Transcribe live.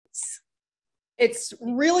It's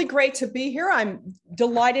really great to be here. I'm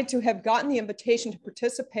delighted to have gotten the invitation to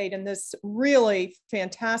participate in this really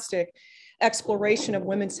fantastic exploration of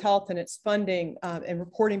women's health and its funding and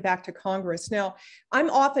reporting back to Congress. Now, I'm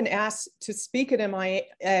often asked to speak at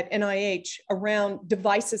NIH around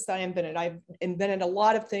devices that I invented. I've invented a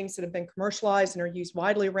lot of things that have been commercialized and are used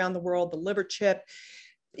widely around the world: the liver chip,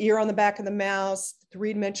 ear on the back of the mouse,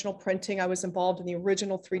 three-dimensional printing. I was involved in the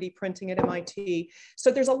original 3D printing at MIT. So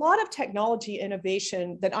there's a lot of technology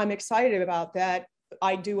innovation that I'm excited about that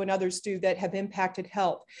I do and others do that have impacted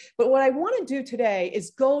health. But what I want to do today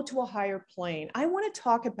is go to a higher plane. I want to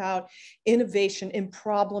talk about innovation in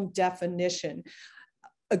problem definition.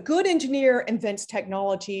 A good engineer invents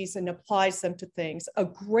technologies and applies them to things. A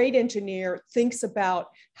great engineer thinks about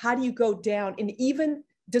how do you go down and even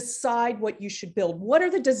decide what you should build. What are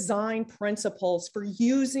the design principles for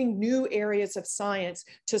using new areas of science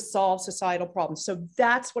to solve societal problems? So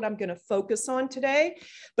that's what I'm going to focus on today.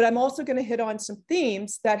 But I'm also going to hit on some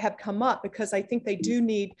themes that have come up because I think they do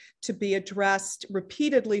need to be addressed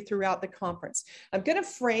repeatedly throughout the conference. I'm going to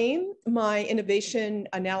frame my innovation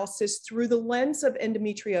analysis through the lens of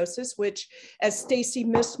endometriosis, which, as Stacy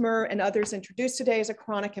Mismer and others introduced today, is a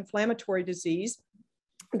chronic inflammatory disease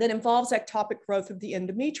that involves ectopic growth of the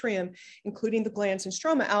endometrium, including the glands and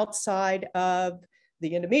stroma outside of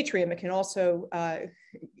the endometrium. It can also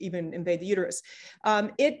even invade the uterus.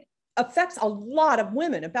 It affects a lot of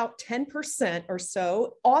women, about 10% or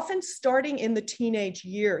so, often starting in the teenage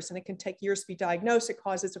years, and it can take years to be diagnosed. It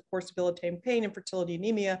causes, of course, debilitating pain, infertility,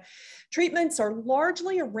 anemia. Treatments are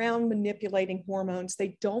largely around manipulating hormones.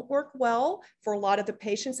 They don't work well for a lot of the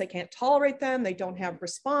patients. They can't tolerate them. They don't have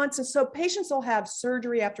response. And so patients will have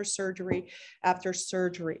surgery after surgery after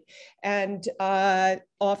surgery, and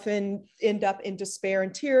often end up in despair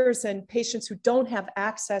and tears. And patients who don't have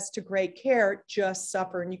access to great care just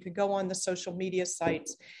suffer. And you can go on the social media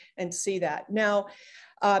sites and see that. Now,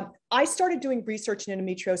 I started doing research in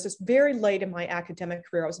endometriosis very late in my academic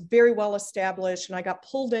career. I was very well established, and I got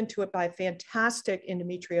pulled into it by a fantastic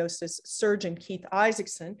endometriosis surgeon, Keith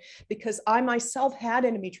Isaacson, because I myself had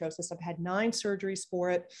endometriosis. I've had 9 surgeries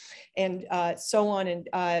for it, and so on, and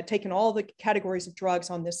taken all the categories of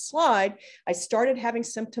drugs on this slide. I started having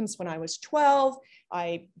symptoms when I was 12.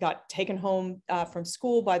 I got taken home from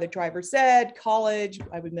school by the driver's ed. College,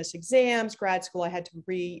 I would miss exams. Grad school, I had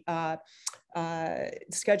to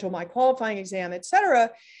schedule my qualifying exam, et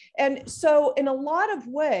cetera. And so in a lot of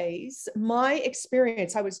ways, my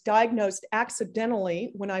experience, I was diagnosed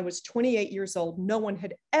accidentally when I was 28 years old. No one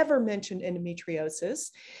had ever mentioned endometriosis.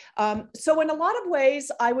 So in a lot of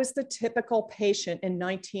ways, I was the typical patient in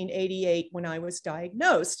 1988 when I was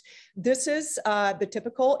diagnosed. This is the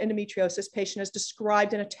typical endometriosis patient as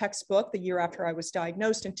described in a textbook the year after I was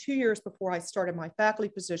diagnosed and 2 years before I started my faculty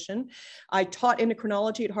position. I taught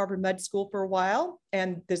endocrinology at Harvard Med School for a while,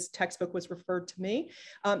 and this textbook was referred to me.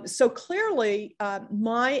 So clearly,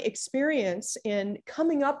 my experience in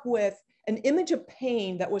coming up with an image of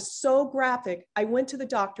pain that was so graphic, I went to the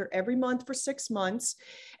doctor every month for 6 months,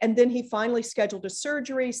 and then he finally scheduled a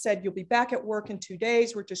surgery, said, "You'll be back at work in 2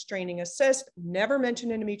 days. We're just draining a cyst." Never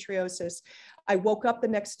mentioned endometriosis. I woke up the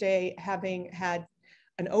next day having had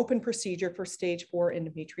an open procedure for stage 4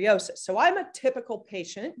 endometriosis. So I'm a typical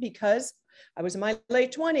patient because I was in my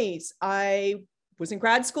late 20s. I was in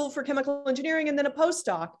grad school for chemical engineering and then a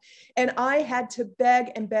postdoc. And I had to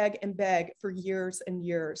beg and beg and beg for years and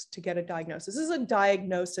years to get a diagnosis. This is a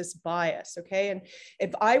diagnosis bias, okay? And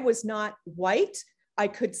if I was not white, I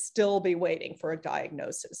could still be waiting for a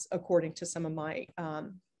diagnosis, according to some of my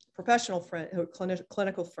professional friends,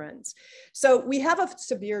 clinical friends. So we have a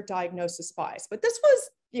severe diagnosis bias, but this was,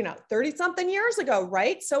 30 something years ago,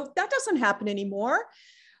 right? So that doesn't happen anymore.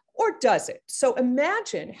 Or does it? So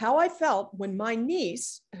imagine how I felt when my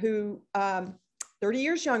niece, who 30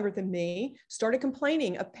 years younger than me, started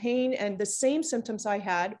complaining of pain and the same symptoms I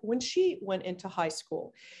had when she went into high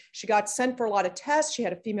school. She got sent for a lot of tests. She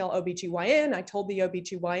had a female OBGYN. I told the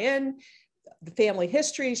OBGYN the family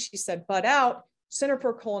history. She said, "Bud out, sent her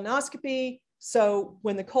for a colonoscopy." So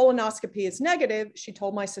when the colonoscopy is negative, she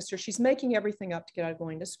told my sister she's making everything up to get out of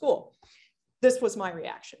going to school. This was my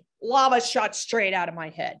reaction. Lava shot straight out of my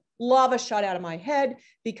head. Lava shot out of my head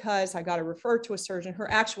because I got to refer to a surgeon.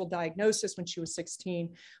 Her actual diagnosis when she was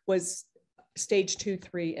 16 was stage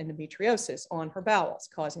 2-3 endometriosis on her bowels,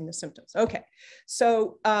 causing the symptoms. Okay,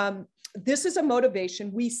 so this is a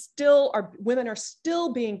motivation. Women are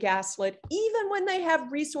still being gaslit, even when they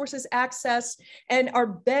have resources, access, and are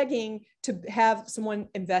begging to have someone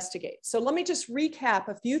investigate. So let me just recap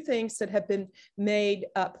a few things that have been made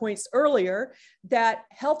points earlier, that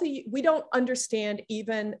we don't understand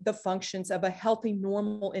even the functions of a healthy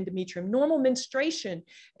normal endometrium. Normal menstruation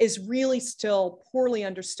is really still poorly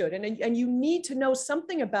understood. And you need to know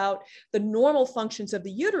something about the normal functions of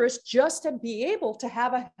the uterus just to be able to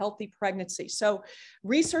have a healthy pregnancy. So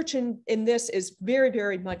research in this is very,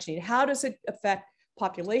 very much needed. How does it affect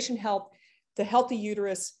population health, the healthy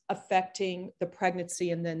uterus affecting the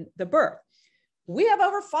pregnancy and then the birth? We have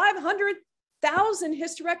over 500,000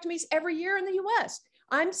 hysterectomies every year in the US.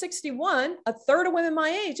 I'm 61, a third of women my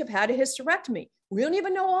age have had a hysterectomy. We don't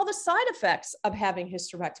even know all the side effects of having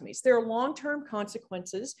hysterectomies. There are long-term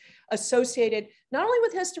consequences associated not only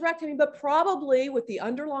with hysterectomy, but probably with the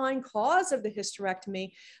underlying cause of the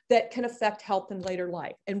hysterectomy that can affect health in later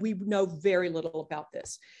life. And we know very little about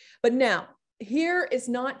this. But now, here is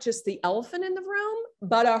not just the elephant in the room,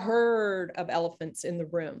 but a herd of elephants in the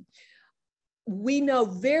room. We know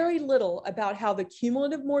very little about how the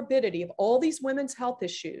cumulative morbidity of all these women's health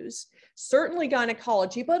issues, certainly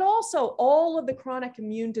gynecology, but also all of the chronic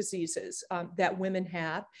immune diseases that women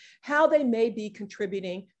have, how they may be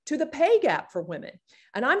contributing to the pay gap for women.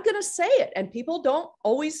 And I'm going to say it, and people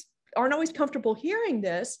aren't always comfortable hearing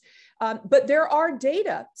this, but there are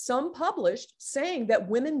data, some published, saying that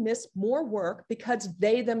women miss more work because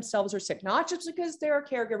they themselves are sick, not just because they're a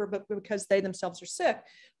caregiver, but because they themselves are sick,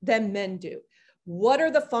 than men do. What are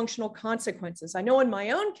the functional consequences? I know in my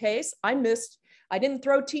own case, I didn't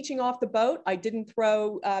throw teaching off the boat. I didn't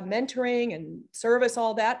throw mentoring and service,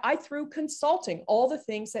 all that. I threw consulting, all the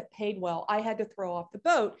things that paid well. I had to throw off the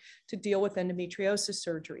boat to deal with endometriosis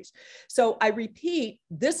surgeries. So I repeat,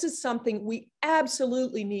 this is something we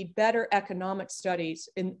absolutely need better economic studies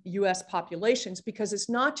in US populations, because it's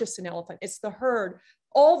not just an elephant, it's the herd,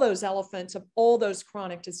 all those elephants of all those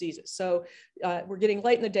chronic diseases. So we're getting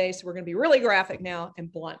late in the day, so we're going to be really graphic now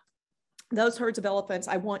and blunt. Those herds of elephants,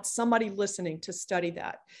 I want somebody listening to study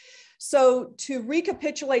that. So to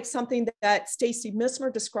recapitulate something that Stacy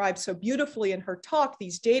Mismer described so beautifully in her talk,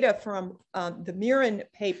 these data from the Mirren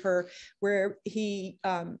paper, where he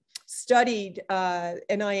studied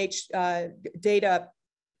NIH data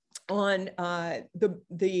on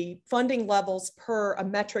the funding levels per a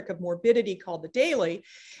metric of morbidity called the daily.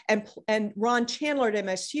 And Ron Chandler at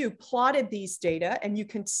MSU plotted these data, and you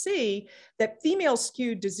can see that female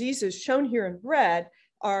skewed diseases shown here in red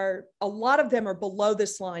a lot of them are below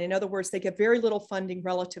this line. In other words, they get very little funding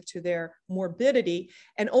relative to their morbidity,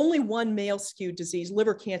 and only one male skewed disease,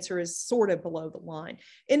 liver cancer, is sort of below the line.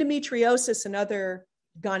 Endometriosis and other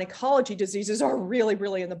gynecology diseases are really,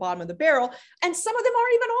 really in the bottom of the barrel. And some of them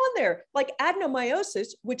aren't even on there, like adenomyosis,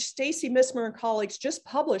 which Stacy Mismer and colleagues just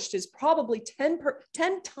published is probably 10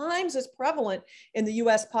 times as prevalent in the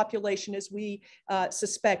US population as we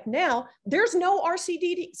suspect now. There's no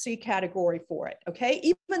RCDC category for it, okay?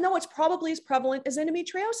 Even though it's probably as prevalent as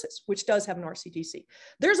endometriosis, which does have an RCDC.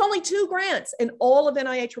 There's only 2 grants in all of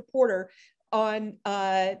NIH Reporter on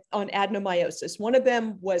adenomyosis. One of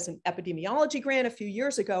them was an epidemiology grant a few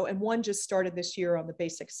years ago, and one just started this year on the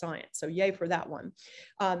basic science. So yay for that one.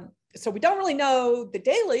 So we don't really know the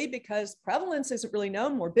daily because prevalence isn't really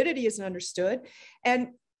known, morbidity isn't understood. And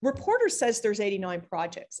Reporter says there's 89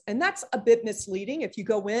 projects, and that's a bit misleading. If you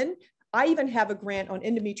go in, I even have a grant on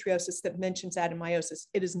endometriosis that mentions adenomyosis.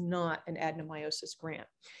 It is not an adenomyosis grant.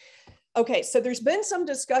 Okay, so there's been some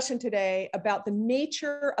discussion today about the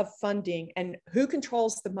nature of funding and who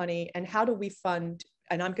controls the money and how do we fund,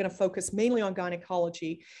 and I'm going to focus mainly on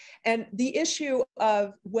gynecology, and the issue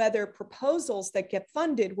of whether proposals that get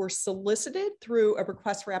funded were solicited through a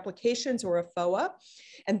request for applications or a FOA,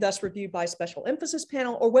 and thus reviewed by a special emphasis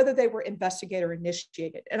panel, or whether they were investigator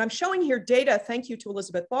initiated. And I'm showing here data, thank you to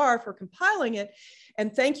Elizabeth Barr for compiling it,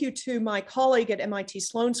 and thank you to my colleague at MIT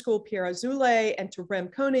Sloan School, Pierre Azoulay, and to Rem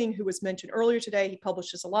Koning, who was mentioned earlier today. He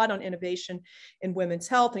publishes a lot on innovation in women's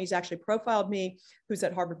health, and he's actually profiled me, who's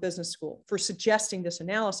at Harvard Business School, for suggesting this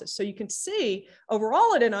analysis. So you can see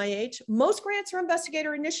overall at NIH, most grants are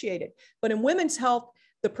investigator initiated, but in women's health,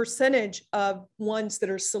 the percentage of ones that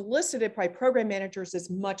are solicited by program managers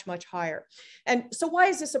is much, much higher. And so why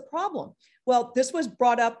is this a problem? Well, this was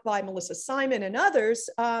brought up by Melissa Simon and others.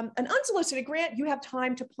 An unsolicited grant, you have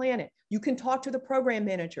time to plan it. You can talk to the program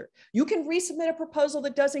manager. You can resubmit a proposal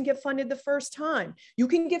that doesn't get funded the first time. You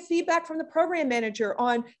can get feedback from the program manager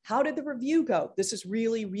on how did the review go. This is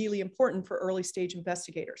really, really important for early stage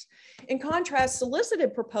investigators. In contrast,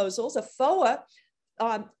 solicited proposals, a FOA,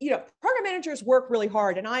 program managers work really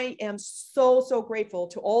hard, and I am so grateful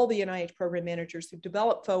to all the NIH program managers who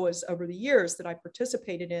developed FOAs over the years that I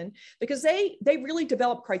participated in, because they really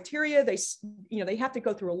develop criteria. They have to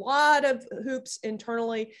go through a lot of hoops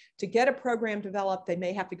internally to get a program developed. They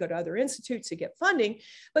may have to go to other institutes to get funding,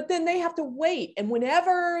 but then they have to wait. And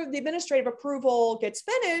whenever the administrative approval gets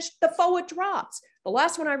finished, the FOA drops. The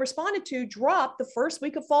last one I responded to dropped the first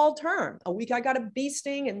week of fall term. A week I got a bee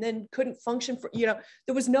sting and then couldn't function for,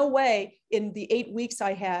 there was no way in the 8 weeks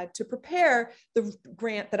I had to prepare the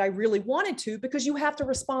grant that I really wanted to, because you have to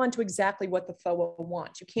respond to exactly what the FOA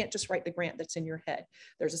wants. You can't just write the grant that's in your head.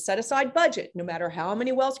 There's a set aside budget, no matter how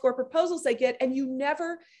many well-scored proposals they get, and you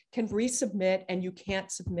never can resubmit, and you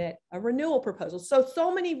can't submit a renewal proposal.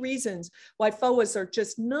 So many reasons why FOAs are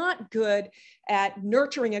just not good at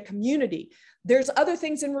nurturing a community. There's other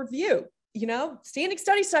things in review. Standing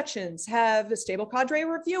study sections have a stable cadre of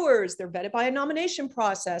reviewers. They're vetted by a nomination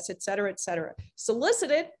process, et cetera, et cetera.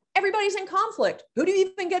 Solicited, everybody's in conflict. Who do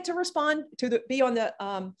you even get to respond to be on the,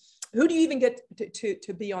 who do you even get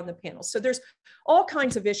to be on the panel? So there's all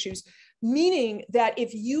kinds of issues, meaning that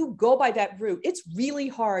if you go by that route, it's really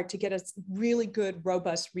hard to get a really good,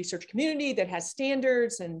 robust research community that has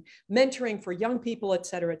standards and mentoring for young people, et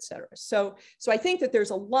cetera, et cetera. So I think that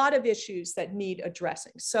there's a lot of issues that need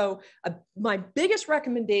addressing. So my biggest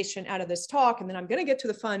recommendation out of this talk, and then I'm going to get to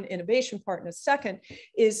the fun innovation part in a second,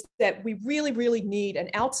 is that we really need an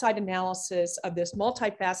outside analysis of this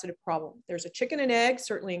multifaceted problem. There's a chicken and egg,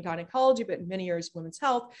 certainly in gynecology, but in many areas of women's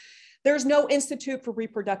health. There's no Institute for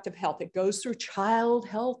Reproductive Health. It goes through child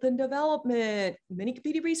health and development, many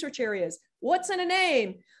competing research areas. What's in a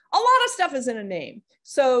name? A lot of stuff is in a name.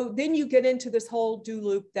 So then you get into this whole do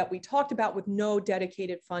loop that we talked about with no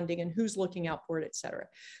dedicated funding and who's looking out for it, et cetera.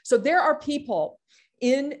 So there are people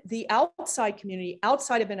in the outside community,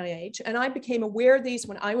 outside of NIH, and I became aware of these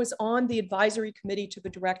when I was on the advisory committee to the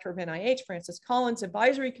director of NIH, Francis Collins'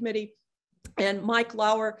 advisory committee. And Mike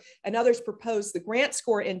Lauer and others proposed the grant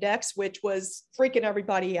score index, which was freaking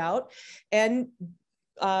everybody out. And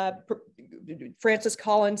Francis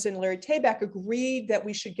Collins and Larry Tabak agreed that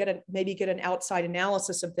we should maybe get an outside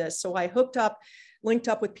analysis of this. So I linked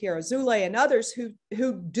up with Pierre Azoulay and others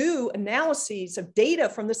who do analyses of data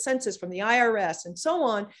from the census, from the IRS and so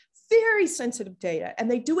on, very sensitive data, and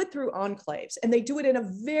they do it through enclaves, and they do it in a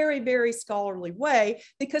very scholarly way,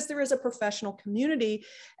 because there is a professional community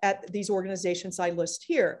at these organizations I list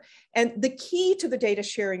here. And the key to the data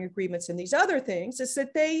sharing agreements and these other things is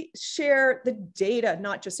that they share the data,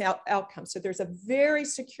 not just outcomes. So there's a very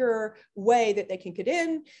secure way that they can get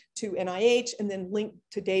in to NIH and then link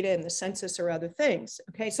to data in the census or other things.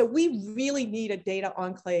 Okay, so we really need a data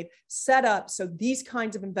enclave set up so these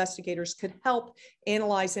kinds of investigators could help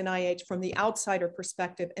analyze NIH from the outsider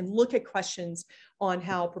perspective and look at questions on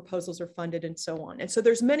how proposals are funded and so on. And so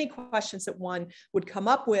there's many questions that one would come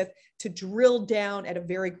up with to drill down at a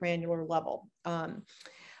very granular level. All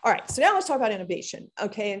right, so now let's talk about innovation.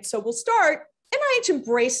 Okay, and so we'll start. NIH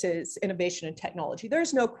embraces innovation and technology.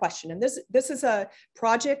 There's no question. And this is a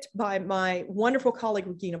project by my wonderful colleague,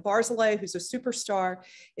 Regina Barzilay, who's a superstar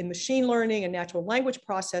in machine learning and natural language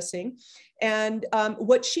processing. And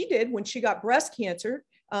what she did when she got breast cancer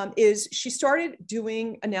is she started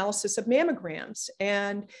doing analysis of mammograms.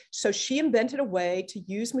 And so she invented a way to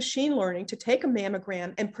use machine learning to take a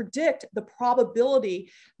mammogram and predict the probability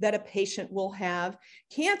that a patient will have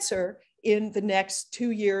cancer in the next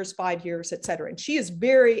 2 years, 5 years, et cetera. And she is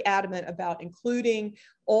very adamant about including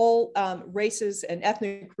all races and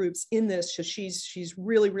ethnic groups in this. So she's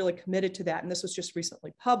really committed to that. And this was just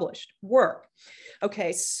recently published work.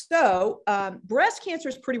 Okay, so breast cancer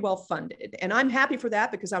is pretty well funded. And I'm happy for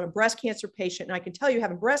that because I'm a breast cancer patient. And I can tell you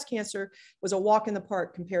having breast cancer was a walk in the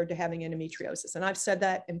park compared to having endometriosis. And I've said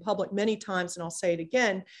that in public many times, and I'll say it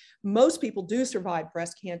again. Most people do survive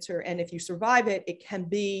breast cancer. And if you survive it, it can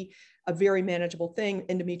be a very manageable thing.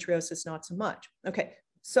 Endometriosis, not so much. Okay.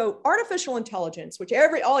 So artificial intelligence, which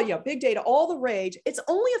big data, all the rage, it's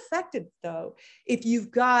only effective though, if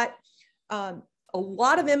you've got a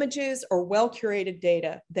lot of images or well-curated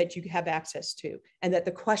data that you have access to, and that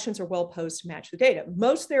the questions are well posed to match the data.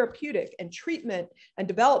 Most therapeutic and treatment and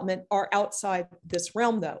development are outside this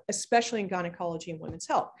realm though, especially in gynecology and women's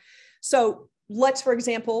health. So let's, for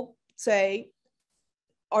example, say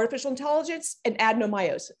artificial intelligence and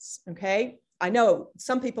adenomyosis, okay? I know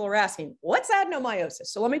some people are asking, what's adenomyosis?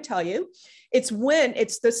 So let me tell you, it's when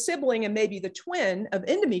it's the sibling and maybe the twin of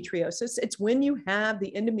endometriosis. It's when you have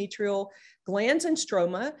the endometrial glands and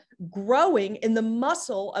stroma growing in the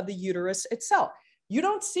muscle of the uterus itself. You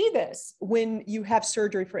don't see this when you have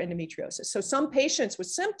surgery for endometriosis. So some patients with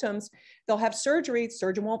symptoms, they'll have surgery, the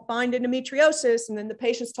surgeon won't find endometriosis, and then the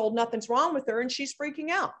patient's told nothing's wrong with her and she's freaking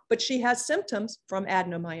out, but she has symptoms from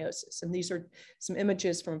adenomyosis. And these are some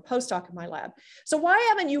images from a postdoc in my lab. So why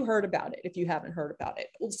haven't you heard about it if you haven't heard about it?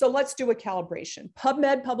 So let's do a calibration.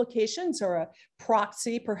 PubMed publications are a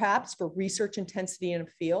proxy perhaps for research intensity in a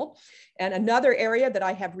field. And another area that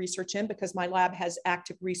I have research in, because my lab has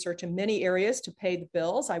active research in many areas to pay the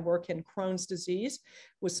bills. I work in Crohn's disease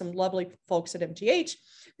with some lovely folks at MGH.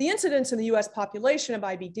 The incidence in the US population of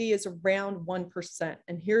IBD is around 1%.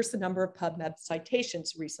 And here's the number of PubMed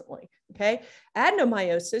citations recently, okay?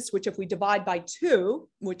 Adenomyosis, which if we divide by 2,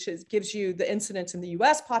 which gives you the incidence in the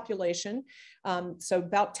US population, so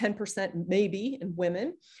about 10% maybe in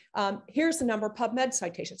women. Here's the number of PubMed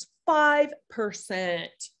citations, 5%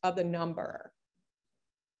 of the number.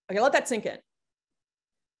 Okay, let that sink in.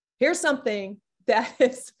 Here's something that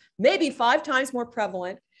is maybe 5 times more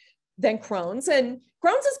prevalent than Crohn's. And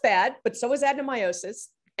Crohn's is bad, but so is adenomyosis.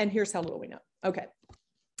 And here's how little we know. Okay,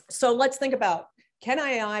 so let's think about, can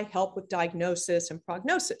AI help with diagnosis and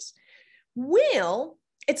prognosis? Well,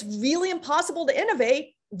 it's really impossible to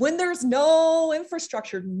innovate when there's no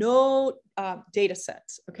infrastructure, no data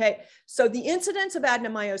sets, okay? So the incidence of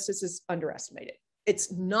adenomyosis is underestimated.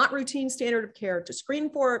 It's not routine standard of care to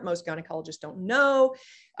screen for it. Most gynecologists don't know.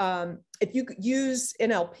 If you use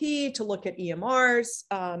NLP to look at EMRs,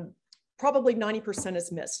 probably 90%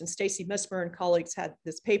 is missed. And Stacy Mismer and colleagues had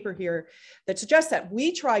this paper here that suggests that.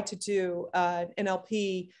 We tried to do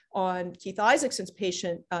NLP on Keith Isaacson's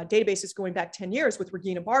patient databases going back 10 years with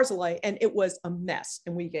Regina Barzilay, and it was a mess,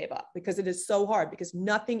 and we gave up because it is so hard, because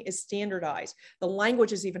nothing is standardized. The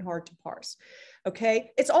language is even hard to parse,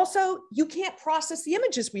 okay? It's also, you can't process the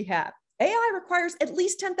images we have. AI requires at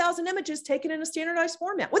least 10,000 images taken in a standardized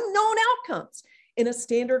format with known outcomes in a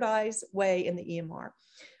standardized way in the EMR.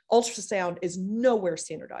 Ultrasound is nowhere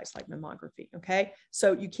standardized like mammography, okay?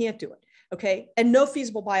 So you can't do it, okay? And no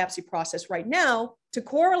feasible biopsy process right now to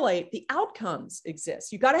correlate the outcomes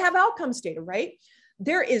exists. You gotta have outcomes data, right?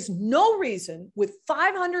 There is no reason with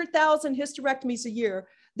 500,000 hysterectomies a year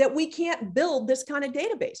that we can't build this kind of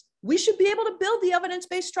database. We should be able to build the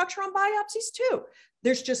evidence-based structure on biopsies too.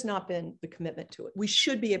 There's just not been the commitment to it. We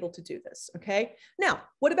should be able to do this, okay? Now,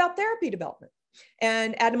 what about therapy development?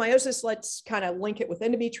 And adenomyosis, let's kind of link it with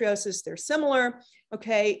endometriosis. They're similar,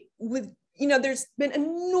 okay? There's been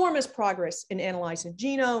enormous progress in analyzing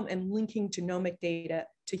genome and linking genomic data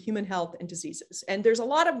to human health and diseases. And there's a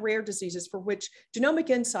lot of rare diseases for which genomic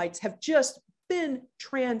insights have just been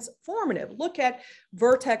transformative. Look at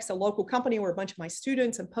Vertex, a local company where a bunch of my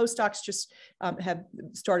students and postdocs just have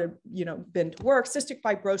started, been to work, cystic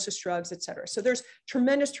fibrosis drugs, et cetera. So there's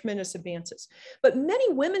tremendous, tremendous advances. But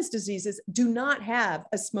many women's diseases do not have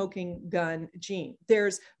a smoking gun gene.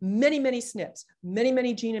 There's many, many SNPs, many,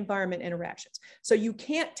 many gene environment interactions. So you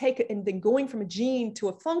can't take it and then going from a gene to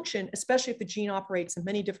a function, especially if the gene operates in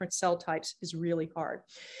many different cell types, is really hard.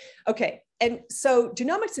 Okay, and so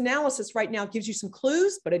genomics analysis right now gives you some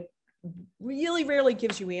clues, but it really rarely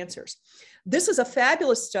gives you answers. This is a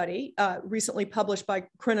fabulous study recently published by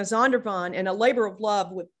Corinna Zondervan and a labor of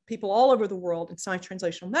love with people all over the world in Science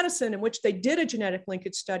Translational Medicine, in which they did a genetic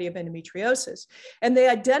linkage study of endometriosis. And they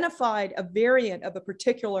identified a variant of a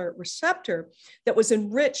particular receptor that was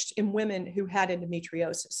enriched in women who had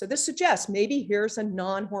endometriosis. So this suggests maybe here's a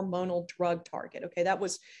non-hormonal drug target. Okay,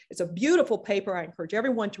 it's a beautiful paper. I encourage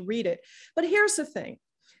everyone to read it. But here's the thing.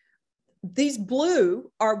 These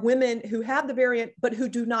blue are women who have the variant, but who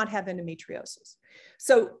do not have endometriosis.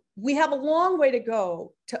 So we have a long way to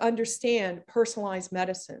go to understand personalized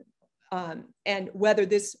medicine and whether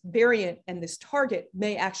this variant and this target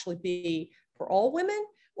may actually be for all women,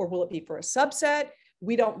 or will it be for a subset?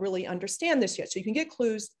 We don't really understand this yet. So you can get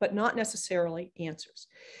clues, but not necessarily answers.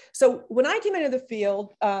 So when I came into the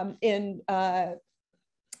field in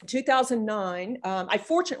 2009, I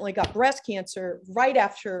fortunately got breast cancer right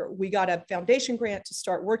after we got a foundation grant to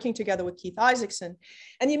start working together with Keith Isaacson.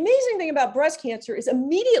 And the amazing thing about breast cancer is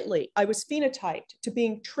immediately I was phenotyped to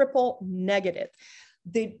being triple negative.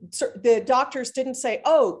 The doctors didn't say,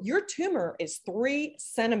 oh, your tumor is 3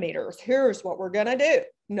 centimeters. Here's what we're gonna do.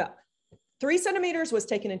 No. 3 centimeters was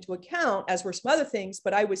taken into account, as were some other things,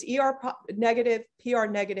 but I was ER negative, PR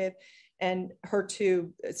negative, and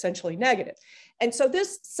HER2 essentially negative. And so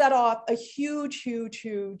this set off a huge, huge,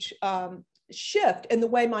 huge shift in the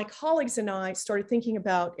way my colleagues and I started thinking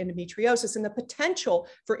about endometriosis and the potential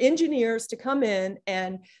for engineers to come in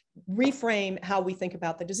and reframe how we think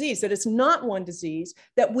about the disease, that it's not one disease,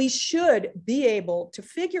 that we should be able to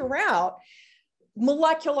figure out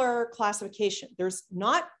Molecular classification. There's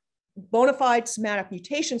not bona fide somatic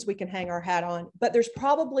mutations we can hang our hat on, but there's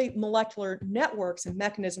probably molecular networks and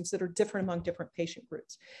mechanisms that are different among different patient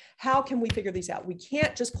groups. How can we figure these out? We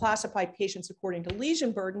can't just classify patients according to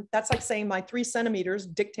lesion burden. That's like saying my 3 centimeters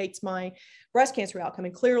dictates my breast cancer outcome.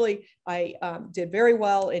 And clearly I did very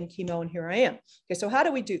well in chemo, and here I am. Okay, so how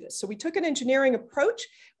do we do this? So we took an engineering approach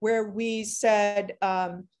where we said,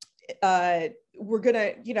 we're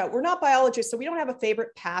gonna, we're not biologists, so we don't have a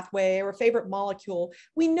favorite pathway or a favorite molecule.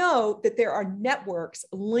 We know that there are networks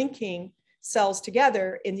linking cells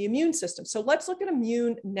together in the immune system. So let's look at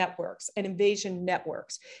immune networks and invasion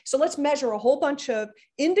networks. So let's measure a whole bunch of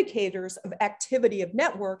indicators of activity of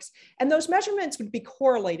networks, and those measurements would be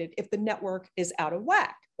correlated if the network is out of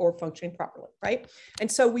whack or functioning properly, right?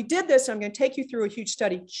 And so we did this. I'm going to take you through a huge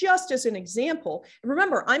study just as an example. And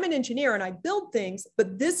remember, I'm an engineer and I build things,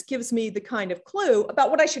 but this gives me the kind of clue about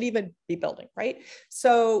what I should even be building, right?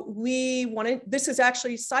 So this is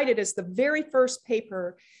actually cited as the very first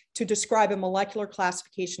paper to describe a molecular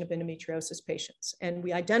classification of endometriosis patients. And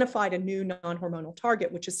we identified a new non-hormonal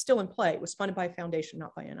target, which is still in play. It was funded by a foundation,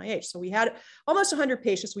 not by NIH. So we had almost 100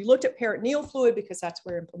 patients. We looked at peritoneal fluid because that's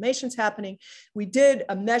where inflammation's happening. We did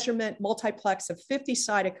a measurement multiplex of 50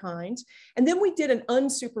 cytokines. And then we did an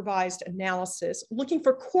unsupervised analysis looking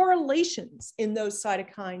for correlations in those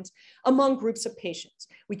cytokines among groups of patients.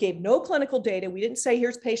 We gave no clinical data. We didn't say,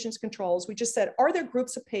 here's patients' controls. We just said, are there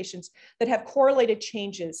groups of patients that have correlated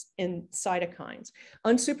changes in cytokines?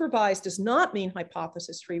 Unsupervised does not mean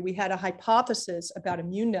hypothesis-free. We had a hypothesis about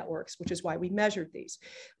immune networks, which is why we measured these.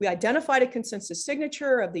 We identified a consensus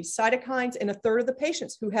signature of these cytokines in a third of the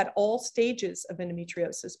patients who had all stages of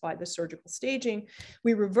endometriosis by the surgical staging.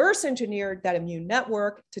 We reverse engineered that immune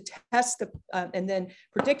network to test and then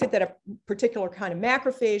predicted that a particular kind of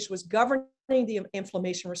macrophage was governing the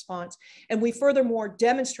inflammation response. And we furthermore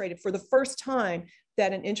demonstrated for the first time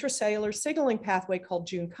that an intracellular signaling pathway called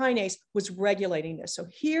Jun kinase was regulating this. So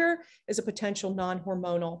here is a potential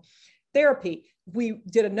non-hormonal therapy. We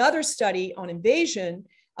did another study on invasion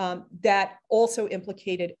that also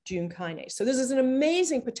implicated Jun kinase. So this is an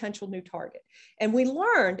amazing potential new target. And we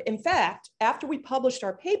learned, in fact, after we published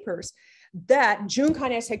our papers, that Jun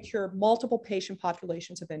kinase had cured multiple patient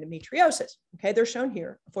populations of endometriosis. Okay, they're shown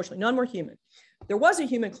here. Unfortunately, none were human. There was a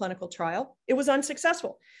human clinical trial. It was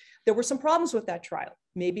unsuccessful. There were some problems with that trial.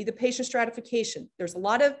 Maybe the patient stratification. There's a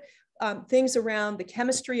lot of things around the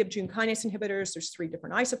chemistry of Jun kinase inhibitors. There's 3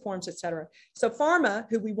 different isoforms, et cetera. So pharma,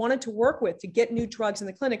 who we wanted to work with to get new drugs in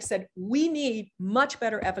the clinic, said, we need much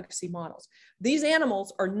better efficacy models. These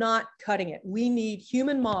animals are not cutting it. We need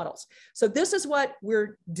human models. So this is what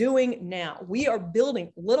we're doing now. We are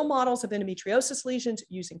building little models of endometriosis lesions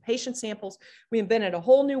using patient samples. We invented a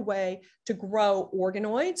whole new way to grow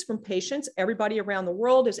organoids from patients. Everybody around the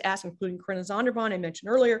world is asking, including Corinna Zondervan, I mentioned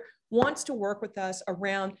earlier, wants to work with us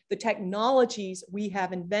around the technologies we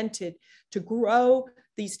have invented to grow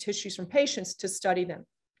these tissues from patients to study them.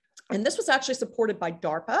 And this was actually supported by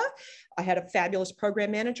DARPA. I had a fabulous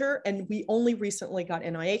program manager, and we only recently got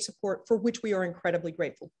NIH support, for which we are incredibly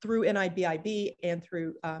grateful, through NIBIB and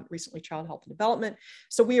through recently Child Health and Development.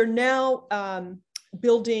 So we are now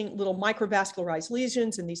building little microvascularized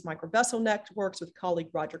lesions in these microvessel networks with colleague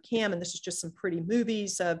Roger Kam. And this is just some pretty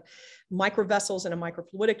movies of microvessels in a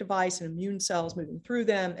microfluidic device and immune cells moving through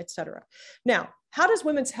them, et cetera. Now, how does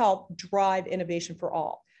women's health drive innovation for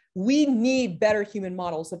all? We need better human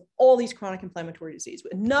models of all these chronic inflammatory disease.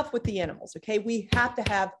 Enough with the animals, okay? We have to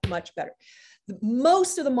have much better.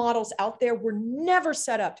 Most of the models out there were never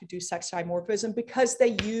set up to do sex dimorphism because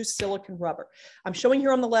they use silicon rubber. I'm showing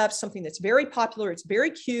here on the left something that's very popular. It's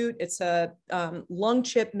very cute. It's a lung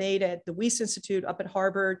chip made at the Wyss Institute up at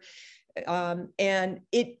Harvard. And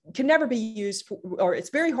it can never be used for, or it's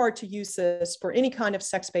very hard to use this for any kind of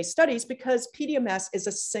sex-based studies because PDMS is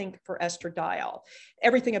a sink for estradiol.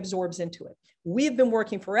 Everything absorbs into it. We've been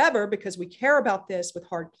working forever because we care about this with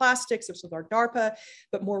hard plastics, this with our DARPA,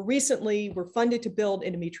 but more recently we're funded to build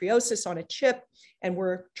endometriosis on a chip, and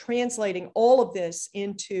we're translating all of this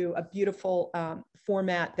into a beautiful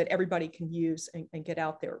format that everybody can use and get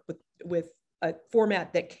out there with a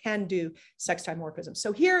format that can do sex dimorphism.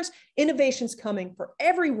 So here's innovations coming for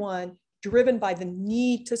everyone, driven by the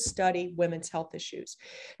need to study women's health issues.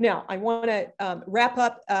 Now, I want to wrap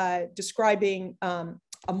up describing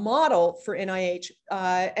a model for NIH,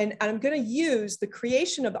 and I'm going to use the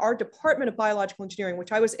creation of our Department of Biological Engineering,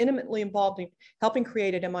 which I was intimately involved in helping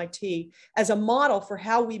create at MIT, as a model for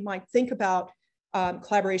how we might think about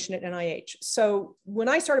collaboration at NIH. So when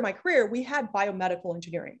I started my career, we had biomedical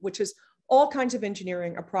engineering, which is all kinds of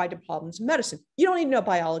engineering applied to problems in medicine. You don't need to know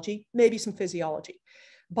biology, maybe some physiology.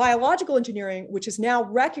 Biological engineering, which is now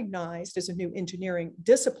recognized as a new engineering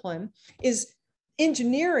discipline, is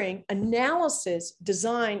engineering, analysis,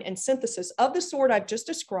 design, and synthesis of the sort I've just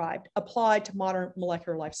described applied to modern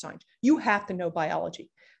molecular life science. You have to know biology.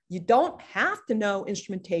 You don't have to know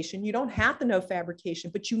instrumentation. You don't have to know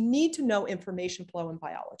fabrication, but you need to know information flow in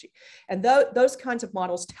biology. And those kinds of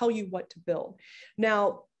models tell you what to build.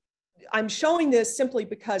 Now, I'm showing this simply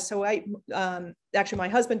because, actually my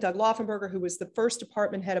husband, Doug Laufenberger, who was the first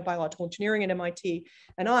department head of biological engineering at MIT,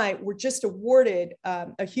 and I were just awarded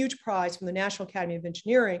a huge prize from the National Academy of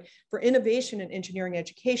Engineering for innovation in engineering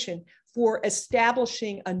education for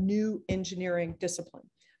establishing a new engineering discipline.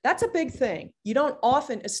 That's a big thing. You don't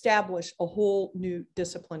often establish a whole new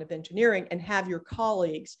discipline of engineering and have your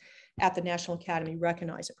colleagues at the National Academy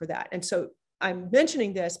recognize it for that. And so I'm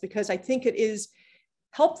mentioning this because I think it is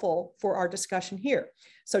helpful for our discussion here.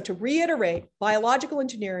 So to reiterate, biological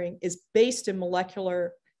engineering is based in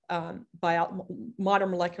molecular, modern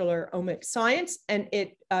molecular omic science, and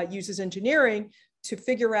it uses engineering to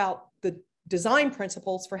figure out the design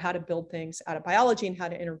principles for how to build things out of biology and how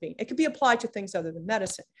to intervene. It can be applied to things other than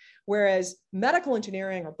medicine, whereas medical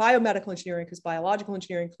engineering or biomedical engineering, because biological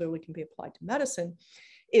engineering clearly can be applied to medicine,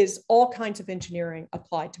 is all kinds of engineering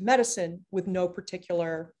applied to medicine with no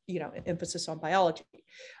particular, emphasis on biology.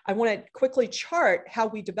 I want to quickly chart how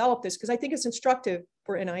we developed this because I think it's instructive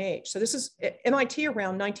for NIH. So this is MIT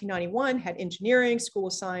around 1991 had engineering, School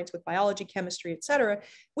of Science with biology, chemistry, et cetera.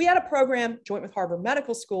 We had a program joint with Harvard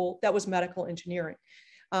Medical School that was medical engineering.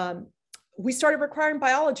 We started requiring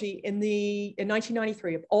biology in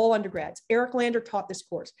 1993 of all undergrads. Eric Lander taught this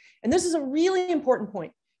course. And this is a really important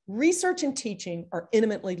point. Research and teaching are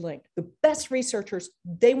intimately linked. The best researchers,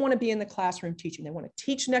 they want to be in the classroom teaching. They want to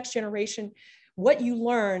teach next generation. What you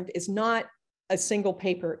learned is not a single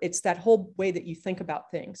paper. It's that whole way that you think about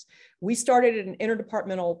things. We started an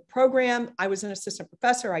interdepartmental program. I was an assistant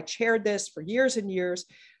professor. I chaired this for years and years.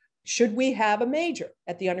 Should we have a major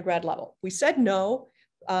at the undergrad level? We said no.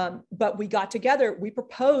 But we got together, we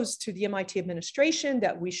proposed to the MIT administration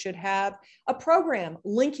that we should have a program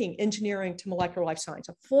linking engineering to molecular life science,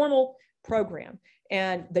 a formal program.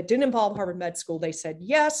 And that didn't involve Harvard Med School. They said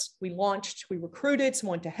yes. We recruited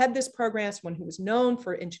someone to head this program, someone who was known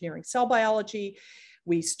for engineering cell biology.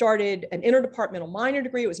 We started an interdepartmental minor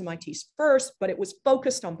degree. It was MIT's first, but it was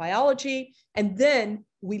focused on biology. And then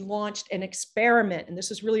we launched an experiment. And this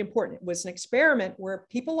is really important. It was an experiment where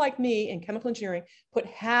people like me in chemical engineering put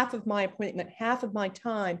half of my appointment, half of my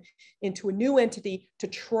time into a new entity to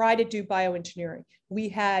try to do bioengineering. We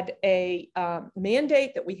had a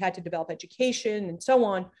mandate that we had to develop education and so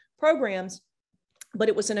on programs, but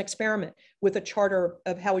it was an experiment with a charter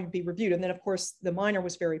of how we'd be reviewed. And then of course, the minor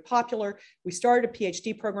was very popular. We started a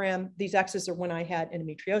PhD program. These X's are when I had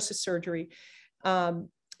endometriosis surgery.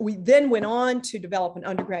 We then went on to develop an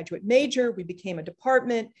undergraduate major. We became a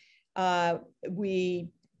department. We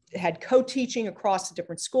had co-teaching across the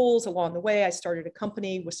different schools along the way. I started a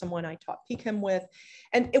company with someone I taught PChem with,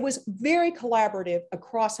 and it was very collaborative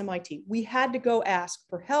across MIT. We had to go ask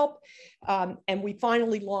for help, and we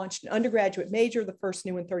finally launched an undergraduate major, the first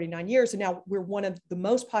new in 39 years, and now we're one of the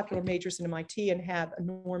most popular majors in MIT and have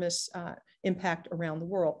enormous impact around the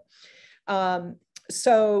world.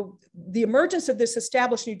 So the emergence of this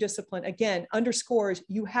established new discipline, again, underscores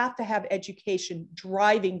you have to have education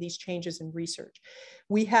driving these changes in research.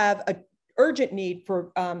 We have an urgent need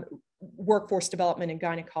for workforce development in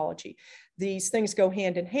gynecology. These things go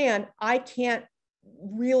hand in hand. I can't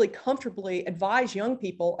really comfortably advise young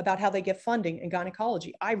people about how they get funding in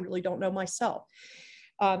gynecology. I really don't know myself.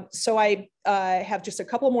 So I have just a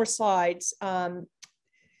couple more slides.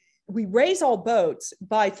 We raise all boats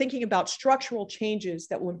by thinking about structural changes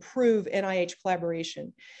that will improve NIH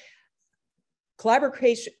collaboration.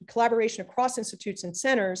 Collaboration across institutes and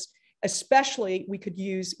centers, especially we could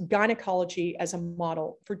use gynecology as a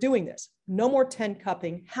model for doing this. No more 10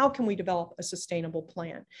 cupping. How can we develop a sustainable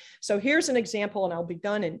plan? So here's an example, and I'll be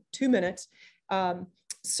done in 2 minutes.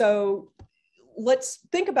 So let's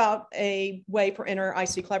think about a way for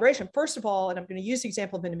inter-IC collaboration. First of all, and I'm going to use the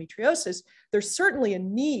example of endometriosis, there's certainly a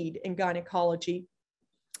need in gynecology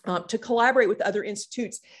to collaborate with other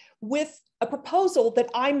institutes with a proposal that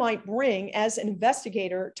I might bring as an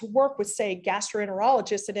investigator to work with, say,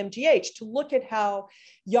 gastroenterologists at MGH to look at how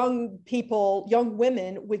young people, young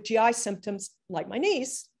women with GI symptoms like my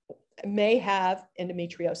niece may have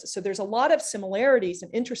endometriosis. So there's a lot of similarities and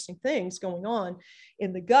interesting things going on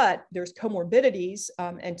in the gut. There's comorbidities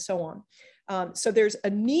and so on. So there's a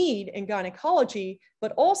need in gynecology,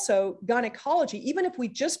 but also gynecology, even if we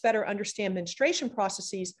just better understand menstruation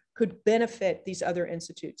processes, could benefit these other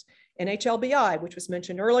institutes. NHLBI, which was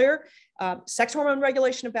mentioned earlier, sex hormone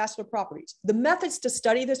regulation of vascular properties. The methods to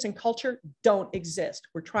study this in culture don't exist.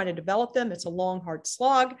 We're trying to develop them. It's a long, hard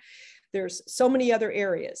slog. There's so many other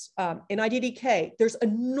areas. In IDDK, there's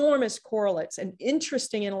enormous correlates and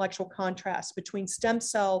interesting intellectual contrasts between stem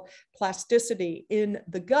cell plasticity in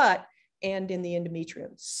the gut and in the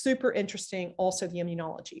endometrium. Super interesting. Also the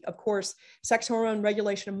immunology. Of course, sex hormone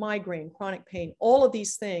regulation of migraine, chronic pain, all of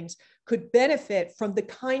these things could benefit from the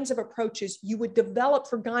kinds of approaches you would develop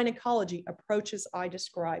for gynecology, approaches I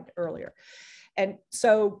described earlier. And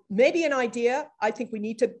so maybe an idea, I think we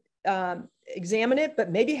need to examine it,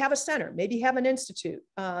 but maybe have a center, maybe have an institute,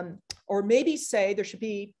 or maybe say there should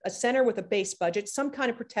be a center with a base budget, some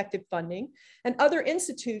kind of protective funding, and other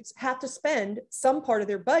institutes have to spend some part of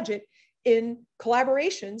their budget in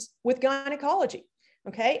collaborations with gynecology.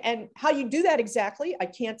 Okay, and how you do that exactly, I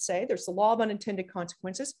can't say. There's the law of unintended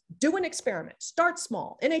consequences. Do an experiment, start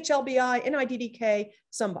small, NHLBI, NIDDK,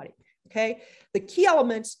 somebody. Okay, the key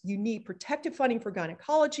elements, you need protective funding for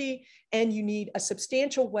gynecology, and you need a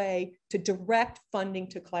substantial way to direct funding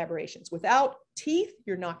to collaborations. Without teeth,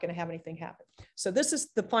 you're not going to have anything happen. So this is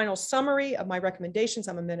the final summary of my recommendations.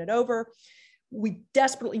 I'm a minute over. We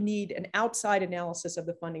desperately need an outside analysis of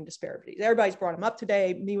the funding disparities. Everybody's brought them up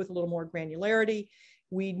today, me with a little more granularity.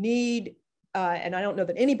 We need, and I don't know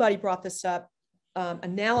that anybody brought this up,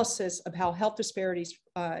 analysis of how health disparities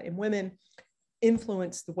in women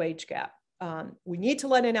influence the wage gap. We need to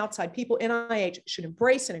let in outside people. NIH should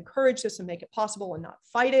embrace and encourage this and make it possible and not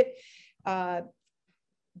fight it.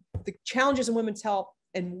 The challenges in women's health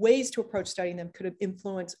and ways to approach studying them could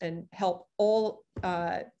influence and help all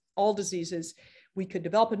diseases. We could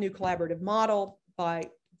develop a new collaborative model by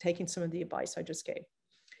taking some of the advice I just gave.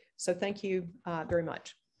 So thank you very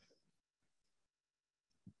much.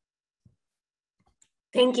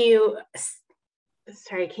 Thank you.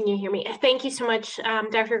 Sorry, can you hear me? Thank you so much,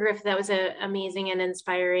 Dr. Griffith. That was amazing and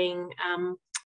inspiring